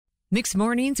Mixed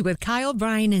Mornings with Kyle,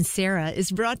 Brian, and Sarah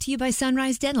is brought to you by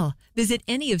Sunrise Dental. Visit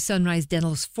any of Sunrise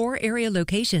Dental's 4 area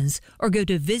locations or go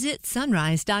to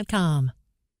visitsunrise.com.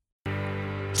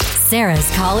 Sarah's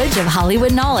College of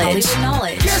Hollywood Knowledge.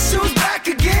 Guess who's back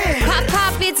again? Pop,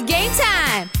 pop, it's game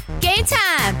time. Game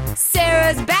time.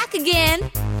 Sarah's back again.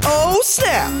 Oh,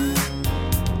 snap.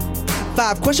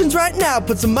 5 questions right now.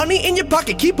 Put some money in your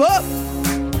pocket. Keep up.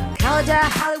 College of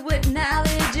Hollywood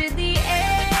knowledge in the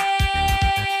air.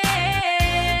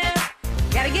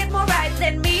 Gotta get more right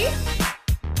than me.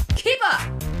 Keep up.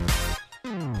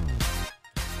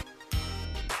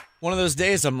 One of those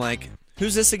days I'm like,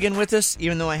 who's this again with us?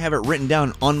 Even though I have it written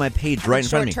down on my page right in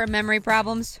front of me. Short-term memory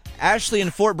problems. Ashley in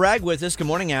Fort Bragg with us. Good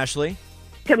morning, Ashley.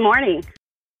 Good morning.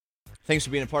 Thanks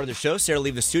for being a part of the show. Sarah,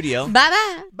 leave the studio.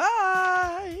 Bye-bye.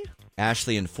 Bye.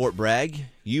 Ashley in Fort Bragg,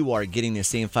 you are getting the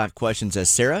same 5 questions as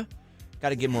Sarah. Got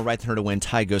to get more right than her to win.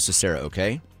 Tie goes to Sarah,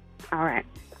 okay? All right.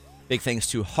 Big thanks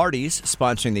to Hardee's,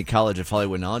 sponsoring the College of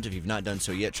Hollywood Knowledge. If you've not done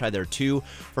so yet, try their 2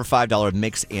 for $5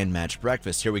 mix and match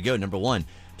breakfast. Here we go. Number 1,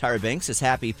 Tyra Banks is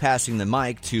happy passing the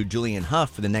mic to Julianne Hough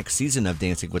for the next season of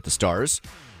Dancing with the Stars.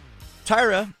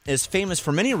 Tyra is famous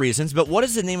for many reasons, but what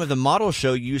is the name of the model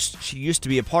show she used to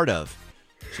be a part of?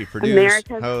 She produced,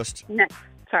 host.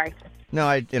 Sorry. No,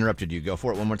 I interrupted you. Go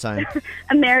for it one more time.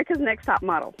 America's Next Top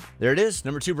Model. There it is.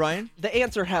 Number 2, Brian. The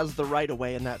answer has the right of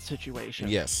way in that situation.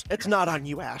 Yes. It's not on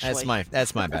you, Ashley.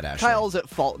 That's my bad, Ashley. Kyle's at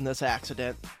fault in this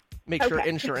accident. Make sure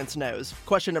insurance knows.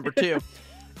 Question number 2.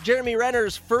 Jeremy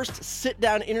Renner's first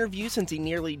sit-down interview since he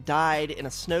nearly died in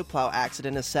a snowplow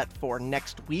accident is set for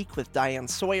next week with Diane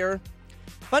Sawyer.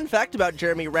 Fun fact about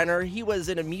Jeremy Renner, he was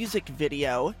in a music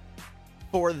video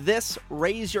for this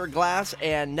Raise Your Glass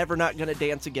and Never Not Gonna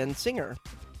Dance Again singer.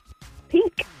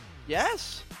 Pink.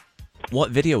 Yes.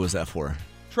 What video was that for?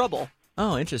 Trouble.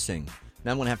 Oh, interesting.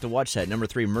 Now I'm going to have to watch that. Number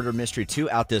 3, Murder Mystery 2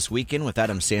 out this weekend with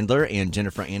Adam Sandler and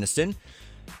Jennifer Aniston.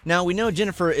 Now, we know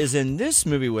Jennifer is in this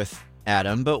movie with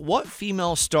Adam, but what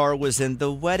female star was in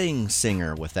The Wedding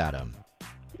Singer with Adam?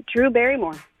 Drew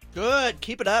Barrymore. Good.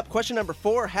 Keep it up. Question number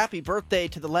 4. Happy birthday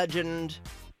to the legend,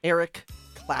 Eric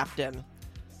Clapton.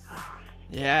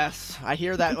 Yes, I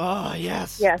hear that. Oh,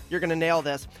 yes. Yes. You're going to nail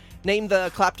this. Name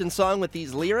the Clapton song with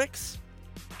these lyrics.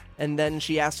 And then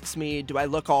she asks me, do I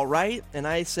look all right? And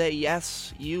I say,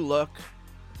 yes, you look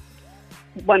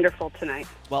Wonderful tonight.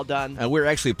 well done. We were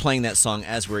actually playing that song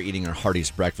as we were eating our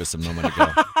Hardee's breakfast a moment ago.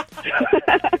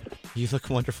 You look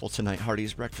wonderful tonight,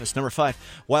 Hardee's breakfast. Number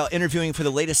 5, while interviewing for the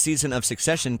latest season of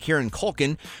Succession, Kieran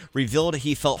Culkin revealed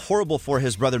he felt horrible for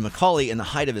his brother Macaulay in the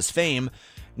height of his fame.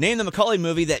 Name the Macaulay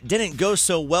movie that didn't go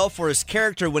so well for his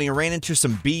character when he ran into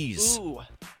some bees. Ooh.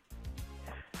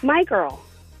 My Girl.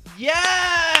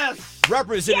 Yes!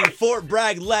 Representing Fort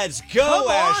Bragg, let's go, Come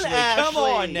on, Ashley. Come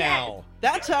Ashley. on now.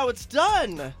 That's how it's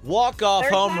done. Walk-off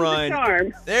Third home time's a run.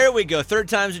 charm. There we go. 3rd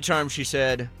time's a charm, she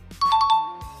said.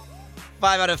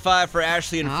 5 out of 5 for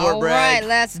Ashley and Fort Bragg. All right,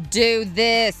 let's do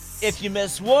this. If you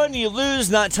miss one, you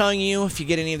lose. Not telling you if you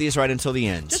get any of these right until the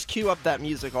end. Just cue up that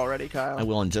music already, Kyle. I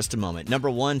will in just a moment. Number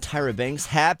 1, Tyra Banks,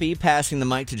 happy passing the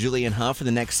mic to Julianne Hough for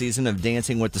the next season of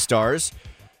Dancing with the Stars.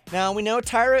 Now, we know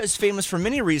Tyra is famous for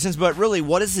many reasons, but really,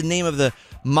 what is the name of the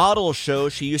model show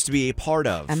she used to be a part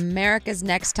of? America's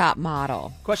Next Top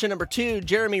Model. Question number 2.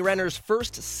 Jeremy Renner's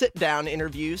first sit-down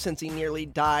interview since he nearly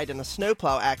died in a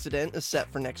snowplow accident is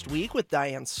set for next week with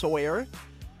Diane Sawyer.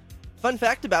 Fun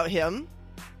fact about him,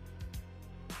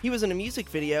 he was in a music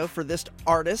video for this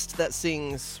artist that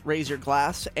sings Raise Your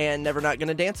Glass and Never Not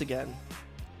Gonna Dance Again.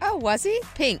 Oh, was he?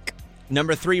 Pink.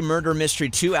 Number 3, Murder Mystery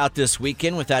 2 out this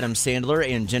weekend with Adam Sandler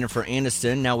and Jennifer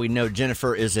Aniston. Now we know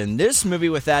Jennifer is in this movie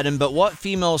with Adam, but what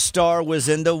female star was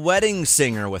in The Wedding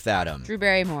Singer with Adam? Drew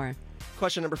Barrymore.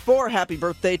 Question number 4. Happy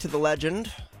birthday to the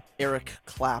legend, Eric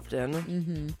Clapton.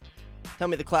 Mm-hmm. Tell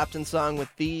me the Clapton song with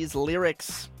these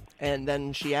lyrics. And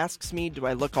then she asks me, do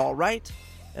I look all right?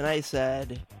 And I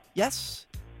said, yes,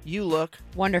 you look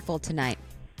Wonderful tonight.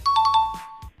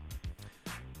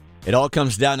 It all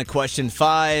comes down to question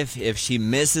 5. If she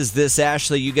misses this,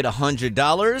 Ashley, you get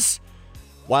 $100.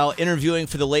 While interviewing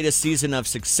for the latest season of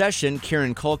Succession,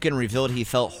 Kieran Culkin revealed he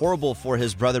felt horrible for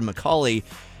his brother Macaulay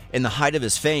in the height of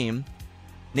his fame.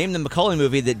 Name the Macaulay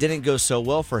movie that didn't go so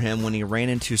well for him when he ran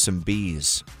into some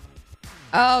bees.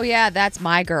 Oh, yeah, that's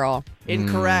My Girl.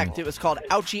 Incorrect. It was called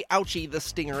Ouchie Ouchie, the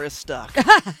stinger is stuck.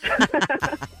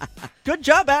 Good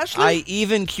job, Ashley. I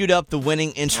even queued up the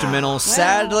winning instrumental.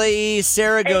 Sadly,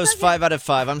 Sarah goes 5 out of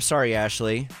 5. I'm sorry,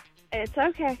 Ashley. It's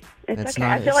okay. It's It's okay.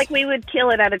 not- I feel like we would kill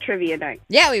it at a trivia night.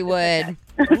 Yeah, we would.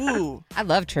 Ooh, I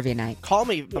love trivia night. call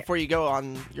me before you go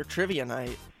on your trivia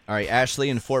night. All right,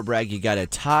 Ashley and Fort Bragg, you got a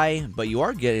tie, but you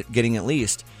are getting at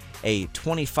least a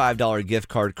 $25 gift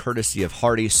card courtesy of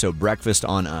Hardee's. So breakfast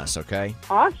on us, okay?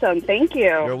 Awesome. Thank you.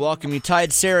 You're welcome. You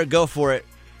tied Sarah. Go for it.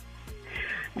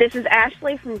 This is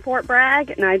Ashley from Fort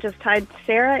Bragg, and I just tied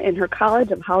Sarah in her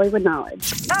College of Hollywood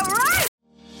Knowledge.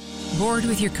 Bored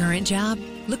with your current job?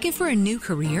 Looking for a new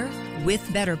career?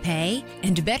 With better pay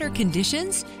and better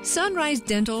conditions? Sunrise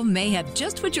Dental may have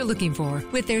just what you're looking for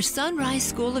with their Sunrise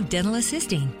School of Dental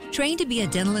Assisting. Trained to be a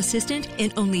dental assistant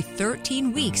in only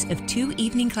 13 weeks of 2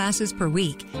 evening classes per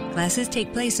week. Classes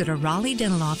take place at a Raleigh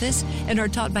dental office and are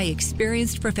taught by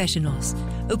experienced professionals.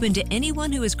 Open to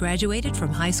anyone who has graduated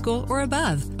from high school or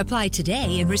above. Apply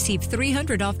today and receive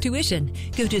 $300 off tuition.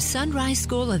 Go to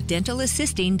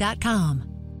sunriseschoolofdentalassisting.com.